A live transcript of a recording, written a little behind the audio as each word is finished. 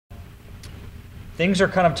Things are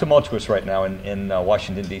kind of tumultuous right now in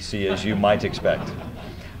Washington, D.C., as you might expect.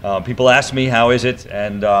 People ask me, how is it?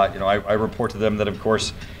 And I report to them that, of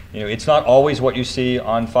course, it's not always what you see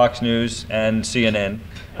on Fox News and CNN.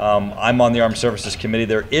 I'm on the Armed Services Committee.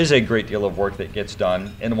 There is a great deal of work that gets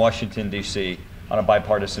done in Washington, D.C. on a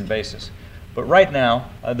bipartisan basis. But right now,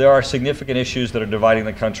 there are significant issues that are dividing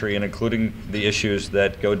the country, and including the issues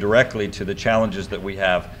that go directly to the challenges that we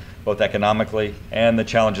have, both economically and the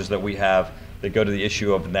challenges that we have that go to the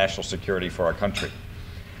issue of national security for our country.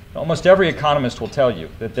 Almost every economist will tell you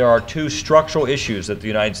that there are two structural issues that the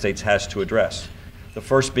United States has to address. The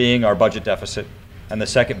first being our budget deficit, and the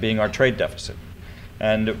second being our trade deficit.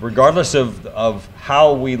 And regardless of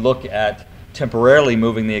how we look at temporarily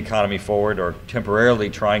moving the economy forward or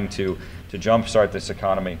temporarily trying to jumpstart this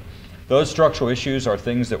economy, those structural issues are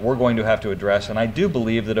things that we're going to have to address, and I do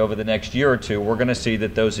believe that over the next year or two we're going to see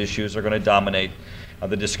that those issues are going to dominate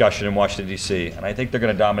the discussion in Washington, D.C., and I think they're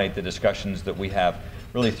going to dominate the discussions that we have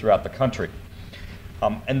really throughout the country.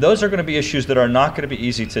 And those are going to be issues that are not going to be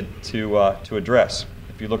easy to address.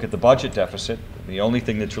 If you look at the budget deficit, the only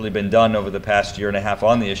thing that's really been done over the past year and a half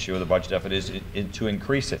on the issue of the budget deficit is to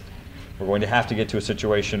increase it. We're going to have to get to a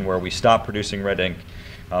situation where we stop producing red ink,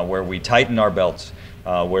 where we tighten our belts,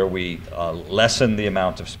 where we lessen the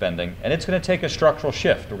amount of spending, and it's going to take a structural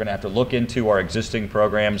shift. We're going to have to look into our existing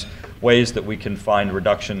programs, ways that we can find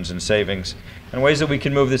reductions and savings, and ways that we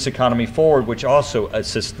can move this economy forward, which also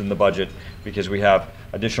assists in the budget because we have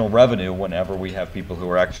additional revenue whenever we have people who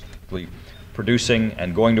are actually producing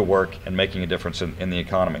and going to work and making a difference in the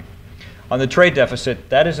economy. On the trade deficit,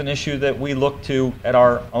 that is an issue that we look to at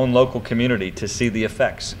our own local community to see the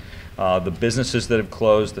effects. The businesses that have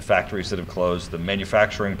closed, the factories that have closed, the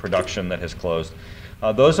manufacturing production that has closed.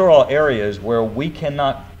 Those are all areas where we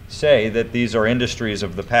cannot say that these are industries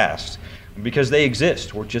of the past because they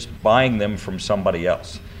exist. We're just buying them from somebody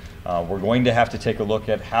else. We're going to have to take a look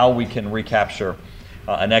at how we can recapture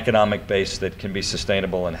an economic base that can be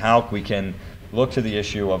sustainable and how we can look to the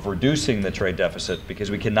issue of reducing the trade deficit, because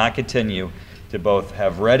we cannot continue to both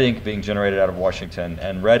have red ink being generated out of Washington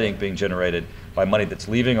and red ink being generated by money that's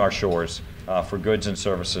leaving our shores for goods and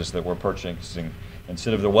services that we're purchasing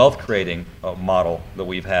instead of the wealth creating model that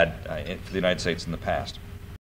we've had for the United States in the past.